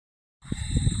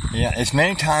Yeah, as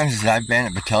many times as I've been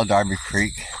at Battelle Darby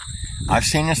Creek, I've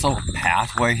seen this little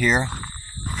pathway here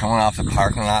coming off the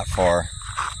parking lot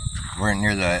we're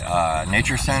near the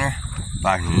nature center, but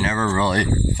I've never really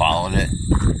followed it.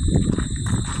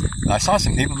 I saw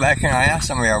some people back here and I asked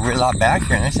somebody, are we allowed back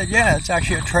here? And they said, yeah, it's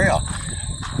actually a trail.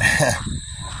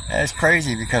 It's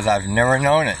crazy because I've never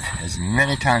known it as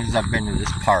many times as I've been to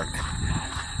this park.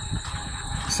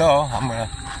 So I'm gonna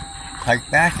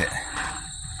hike back it.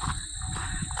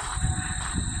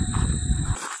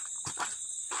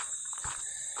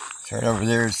 So right over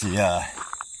there is the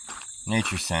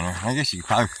nature center. I guess you could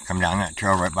probably come down that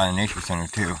trail right by the nature center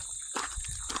too.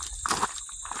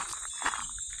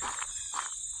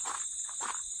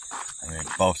 I mean,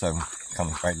 both of them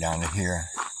come right down to here.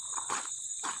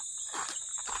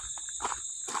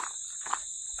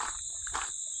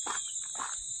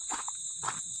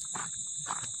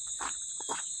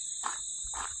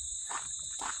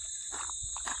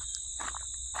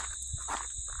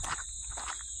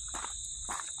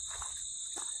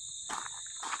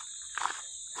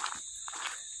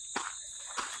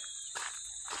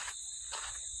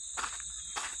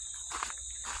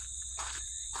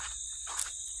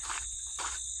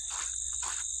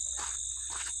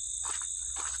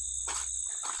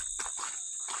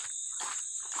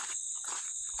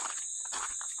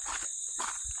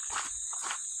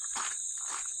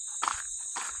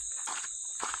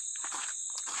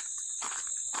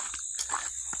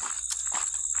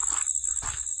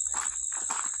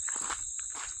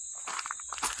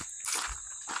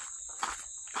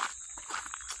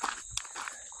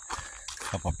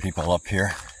 Couple people up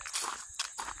here.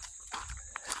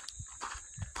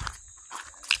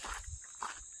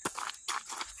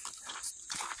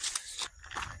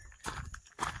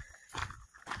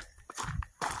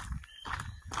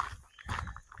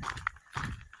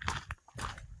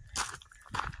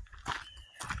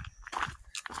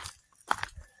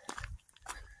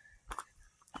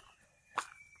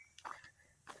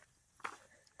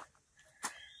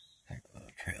 Take a little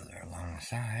trail there along the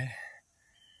side.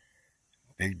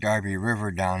 Big Darby River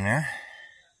down there.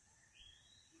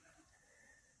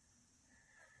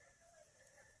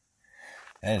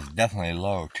 That is definitely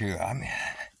low too. I mean,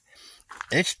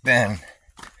 it's been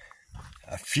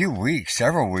a few weeks,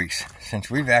 several weeks,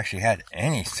 since we've actually had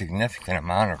any significant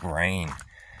amount of rain.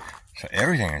 So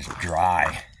everything is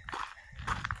dry.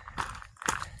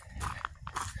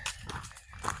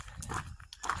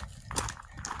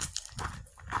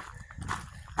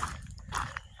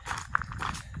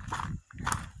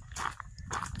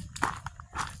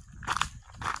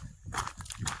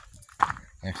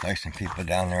 Looks like some people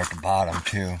down there at the bottom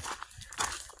too. You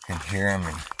can hear them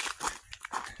and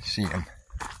see them.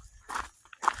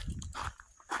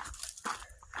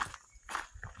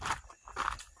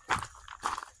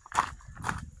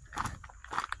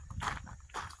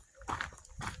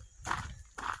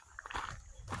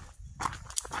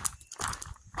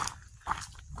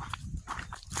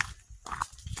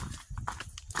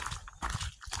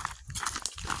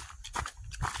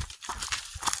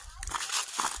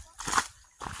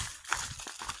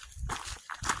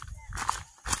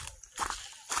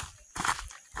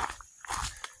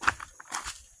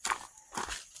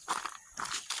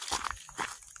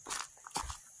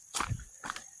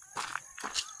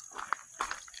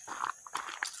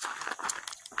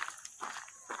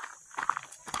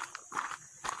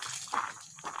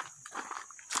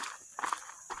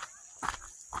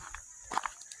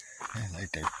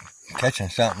 Like they're catching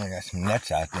something. They got some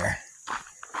nets out there.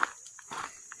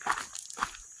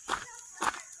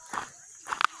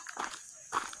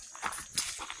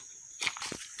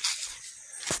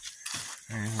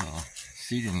 There's a little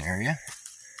seating area.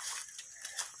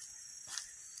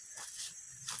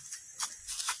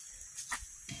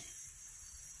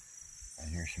 I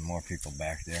hear some more people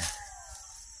back there.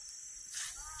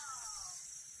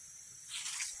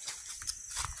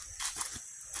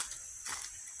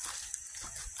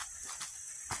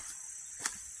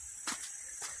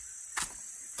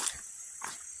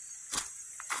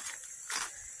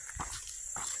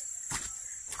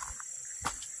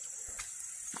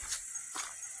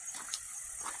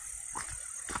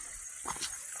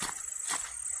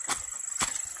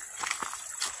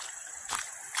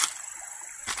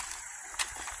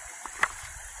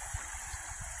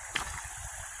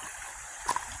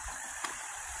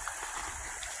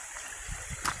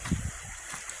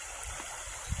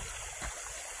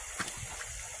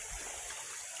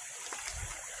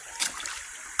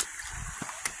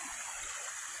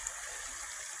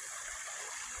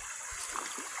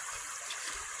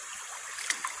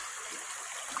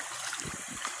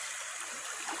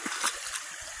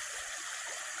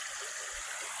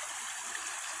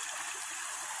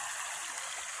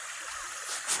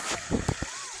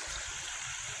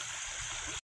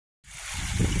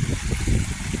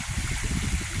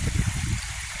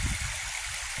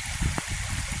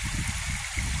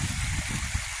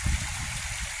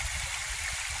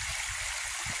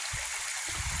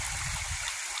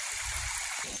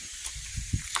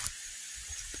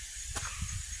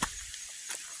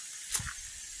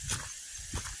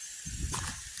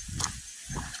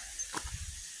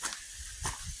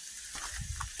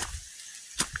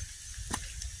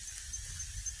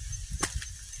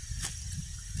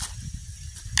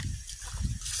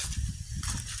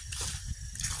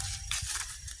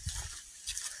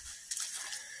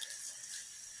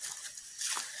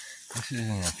 This is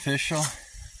an official,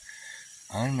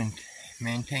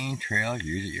 unmaintained trail.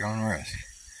 Use at your own risk.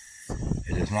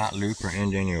 It does not loop or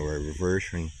end anywhere.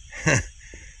 Reverse when.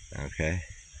 Okay.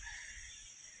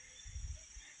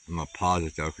 I'm gonna pause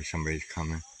it though because somebody's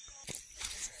coming.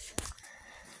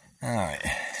 Alright.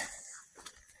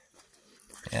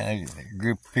 Yeah, the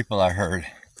group of people I heard,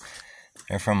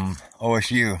 they're from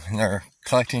OSU and they're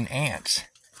collecting ants.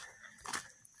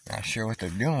 Not sure what they're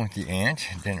doing with the ants.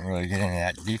 Didn't really get into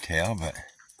that detail, but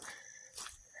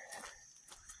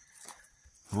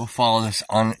we'll follow this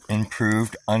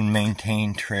unimproved,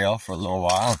 unmaintained trail for a little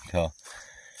while until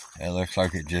it looks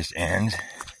like it just ends.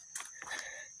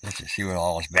 Just to see what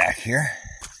all is back here.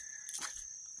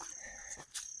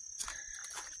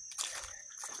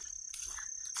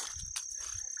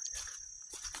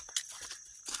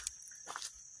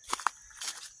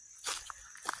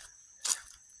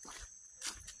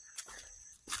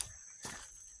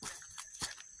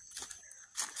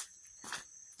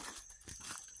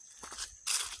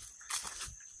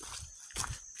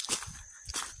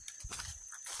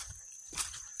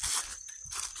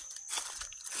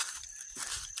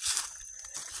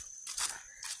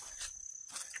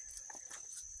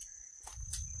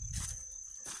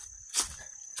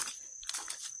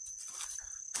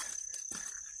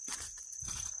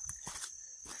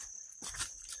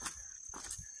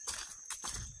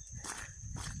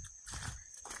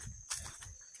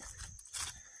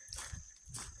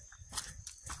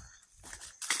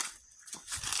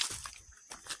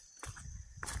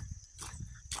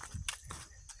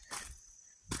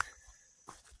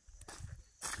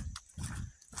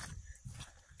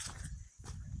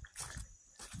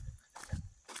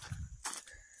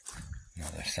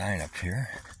 Another sign up here.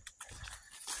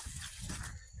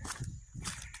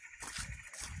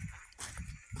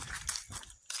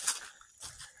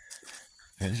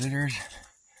 Visitors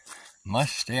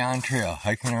must stay on trail.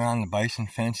 Hiking around the bison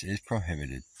fence is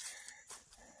prohibited.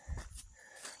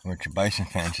 Which the bison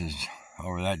fence is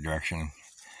over that direction.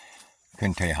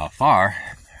 Couldn't tell you how far.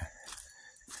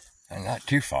 And not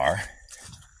too far.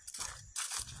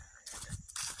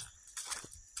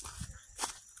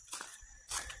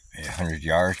 Maybe 100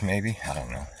 yards maybe? I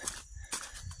don't know.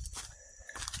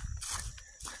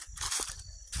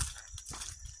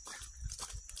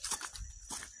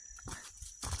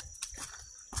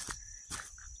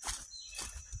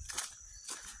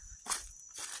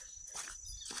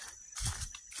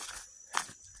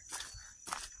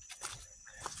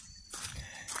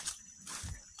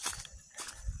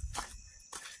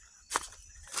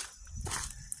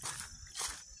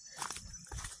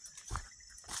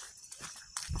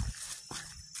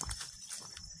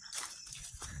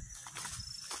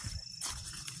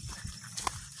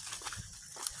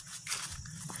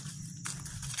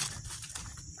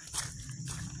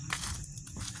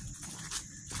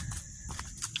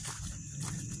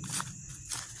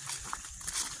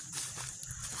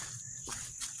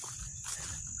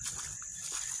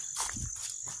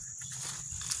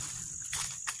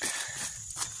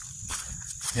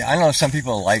 Yeah, I know some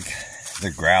people like the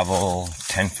gravel,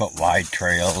 10-foot wide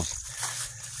trails,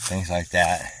 things like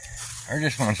that, or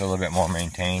just ones a little bit more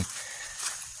maintained.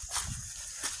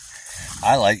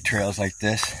 I like trails like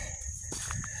this.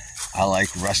 I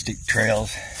like rustic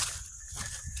trails.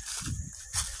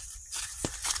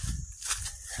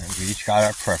 And we each got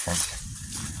our preference.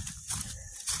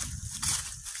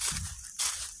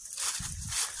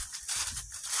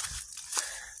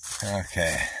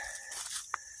 Okay.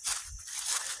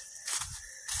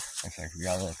 Looks like we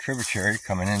got a little tributary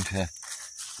coming into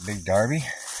Big Darby.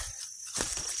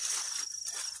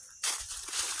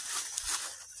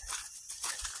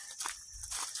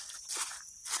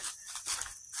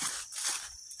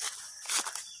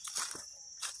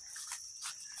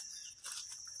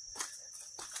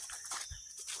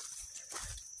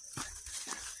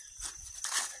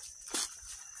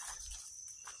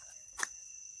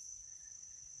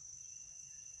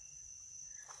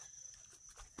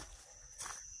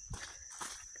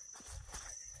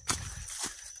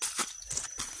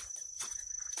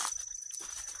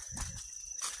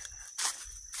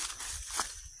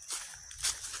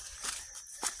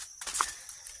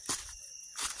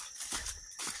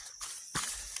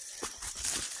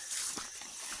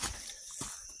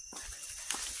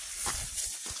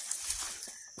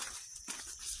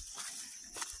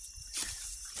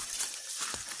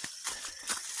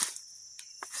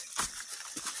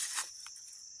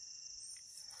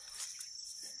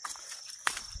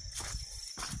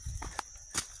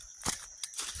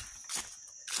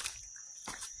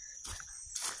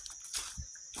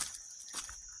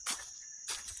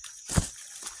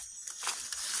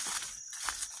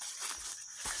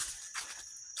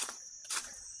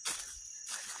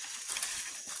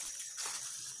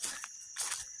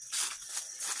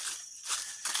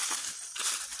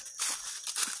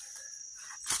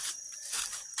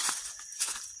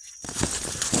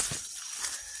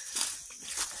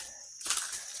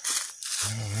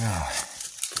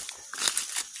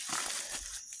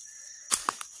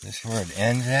 this where it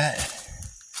ends at?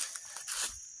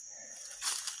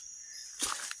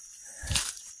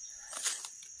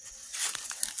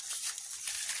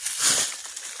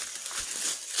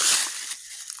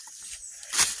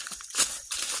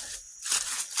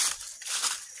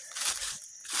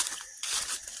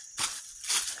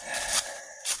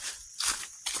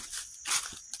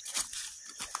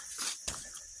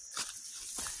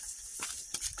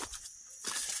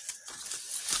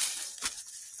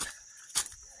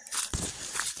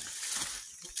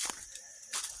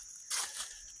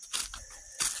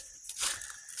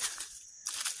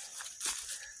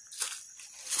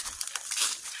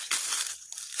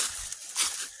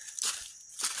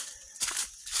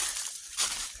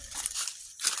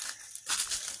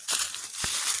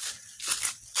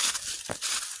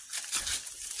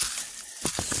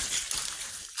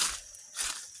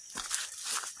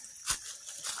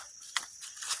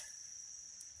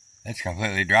 It's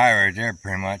completely dry right there,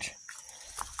 pretty much.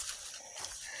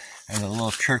 There's a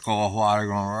little trickle of water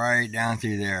going right down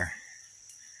through there.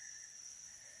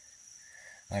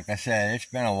 Like I said, it's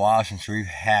been a while since we've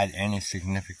had any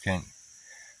significant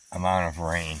amount of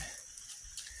rain.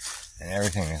 And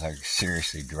everything is like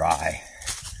seriously dry.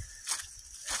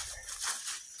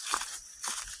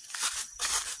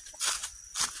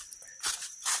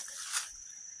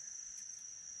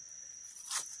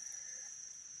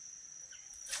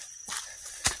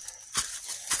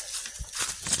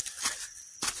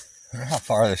 I don't know how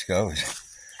far this goes.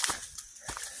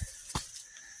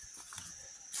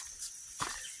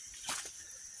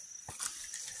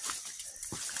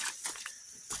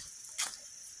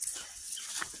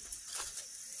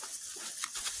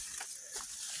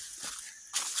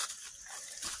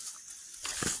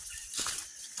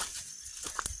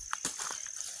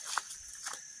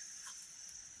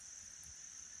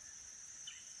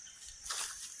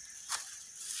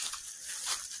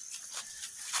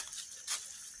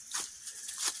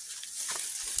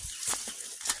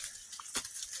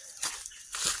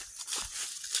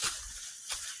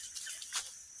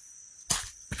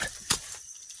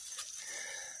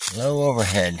 Low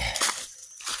overhead.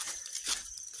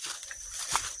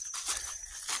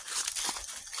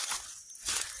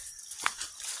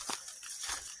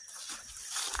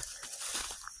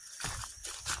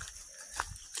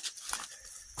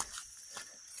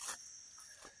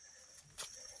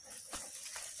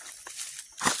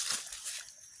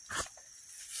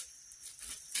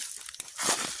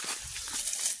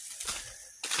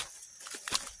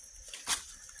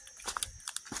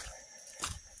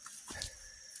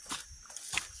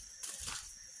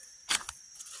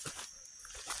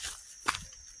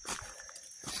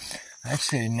 I'd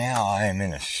say now I am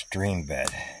in a stream bed.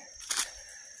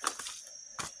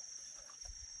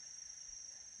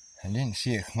 I didn't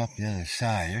see it come up the other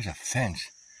side. There's a fence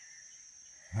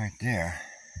right there.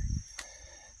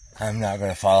 I'm not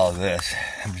going to follow this.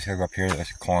 I'm just going to go up here to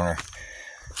this corner.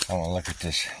 I want to look at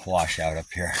this washout up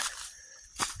here.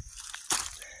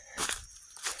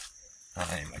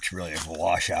 Not any much really of a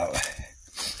washout.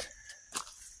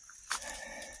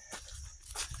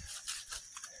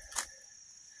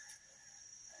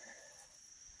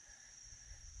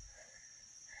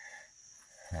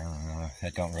 I don't know,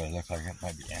 that don't really look like it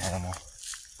might be animal.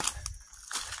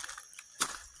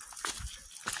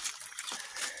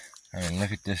 I mean,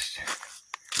 look at this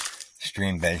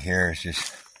stream bed here. It's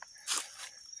just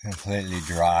completely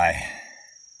dry.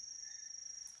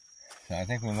 So I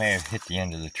think we may have hit the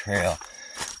end of the trail.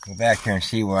 Go back here and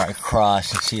see where I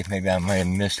crossed and see if maybe I might have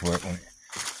missed where it went,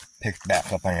 picked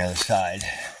back up on the other side.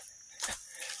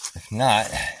 If not,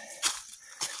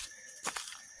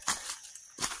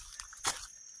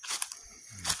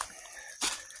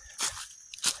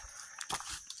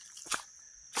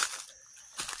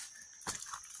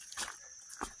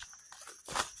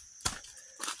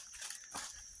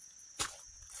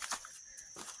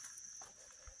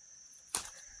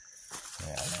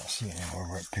 yeah, I don't see anywhere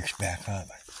where it picks back up.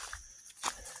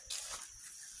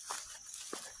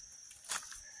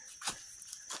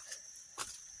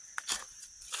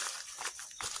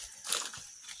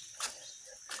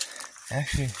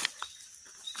 Actually,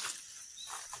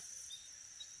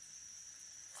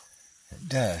 it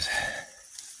does.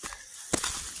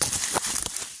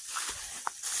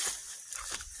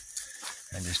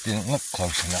 I just didn't look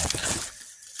close enough.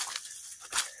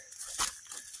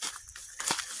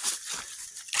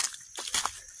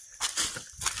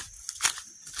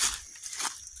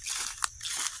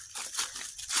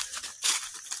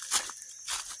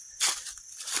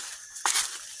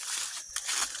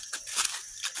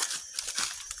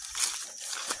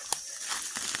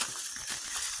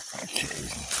 Okay,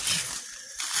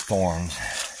 thorns.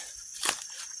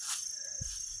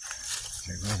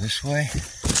 this way.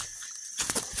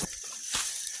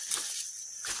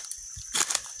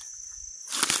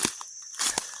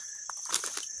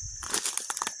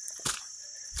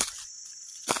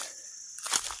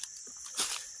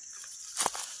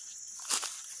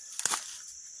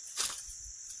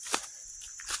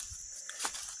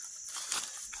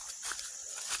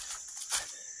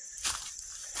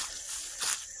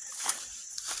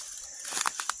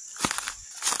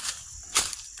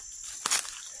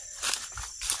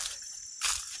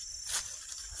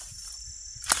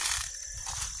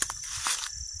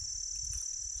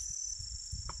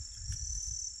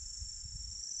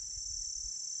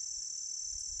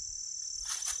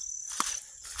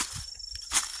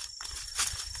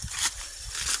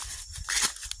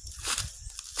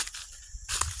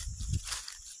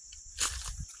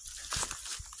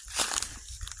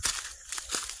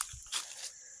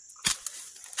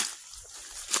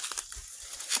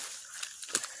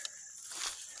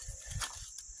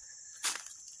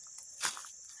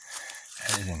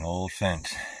 That is an old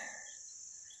fence.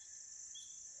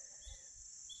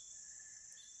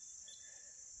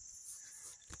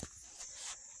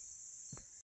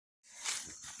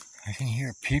 I can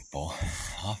hear people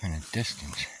off in the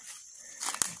distance.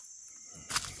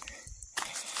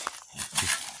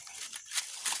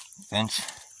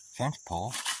 Fence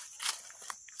pole.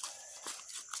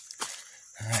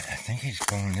 Alright, I think he's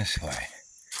going this way.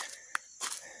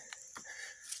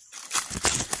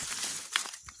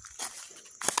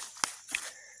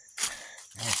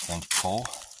 Fence pole.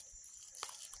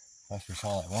 Plus we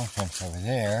saw that one fence over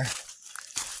there.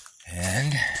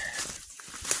 And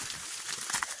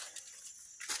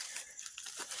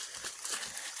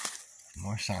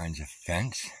more signs of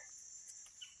fence.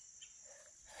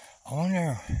 I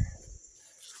wonder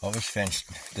what was fenced.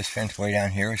 This fence way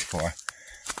down here is for.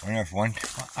 I wonder if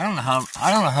I don't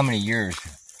know how many years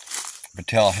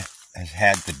Battelle has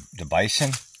had the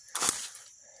bison.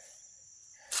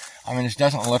 I mean, this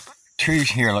doesn't look.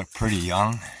 Trees here look pretty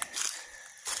young,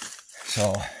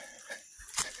 so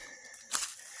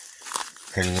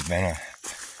could have been a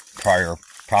prior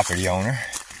property owner.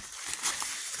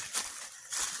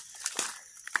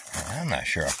 I'm not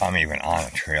sure if I'm even on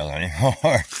a trail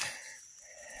anymore.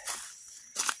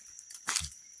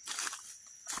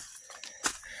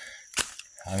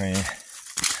 I mean,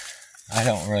 I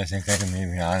don't really think I'm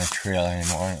even on a trail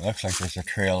anymore. It looks like there's a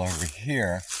trail over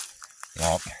here.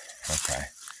 Nope. Okay.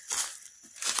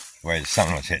 The way the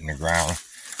sun was hitting the ground.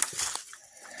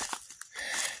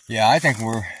 Yeah, I think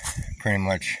we're pretty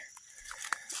much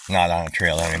not on a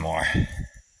trail anymore.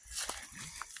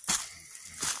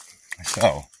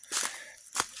 So,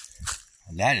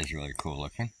 that is really cool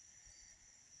looking.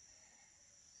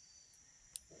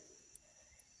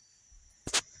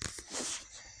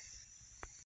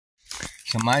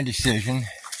 So my decision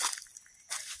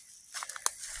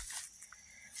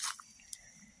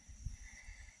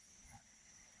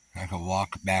I could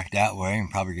walk back that way and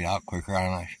probably get out quicker. I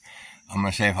don't know. I'm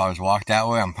going to say if I was walked that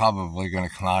way, I'm probably going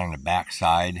to come out on the back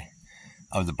side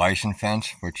of the bison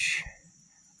fence, which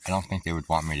I don't think they would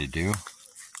want me to do.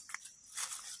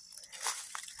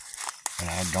 And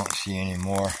I don't see any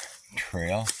more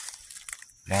trail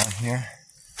down here.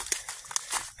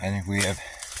 I think we have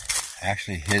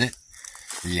actually hit it,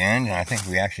 the end, and I think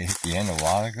we actually hit the end a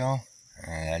while ago.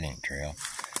 That ain't trail.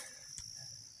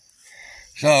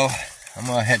 So, I'm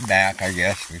going to head back, I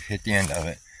guess. We've hit the end of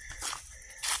it.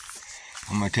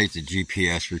 I'm going to take the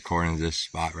GPS recording of this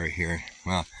spot right here.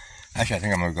 Well, actually, I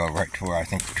think I'm going to go right to where I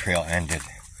think the trail ended.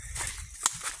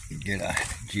 Get a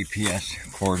GPS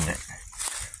coordinate.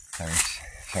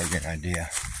 Start getting an idea.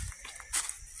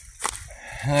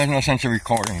 There's no sense of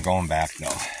recording going back,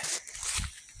 though.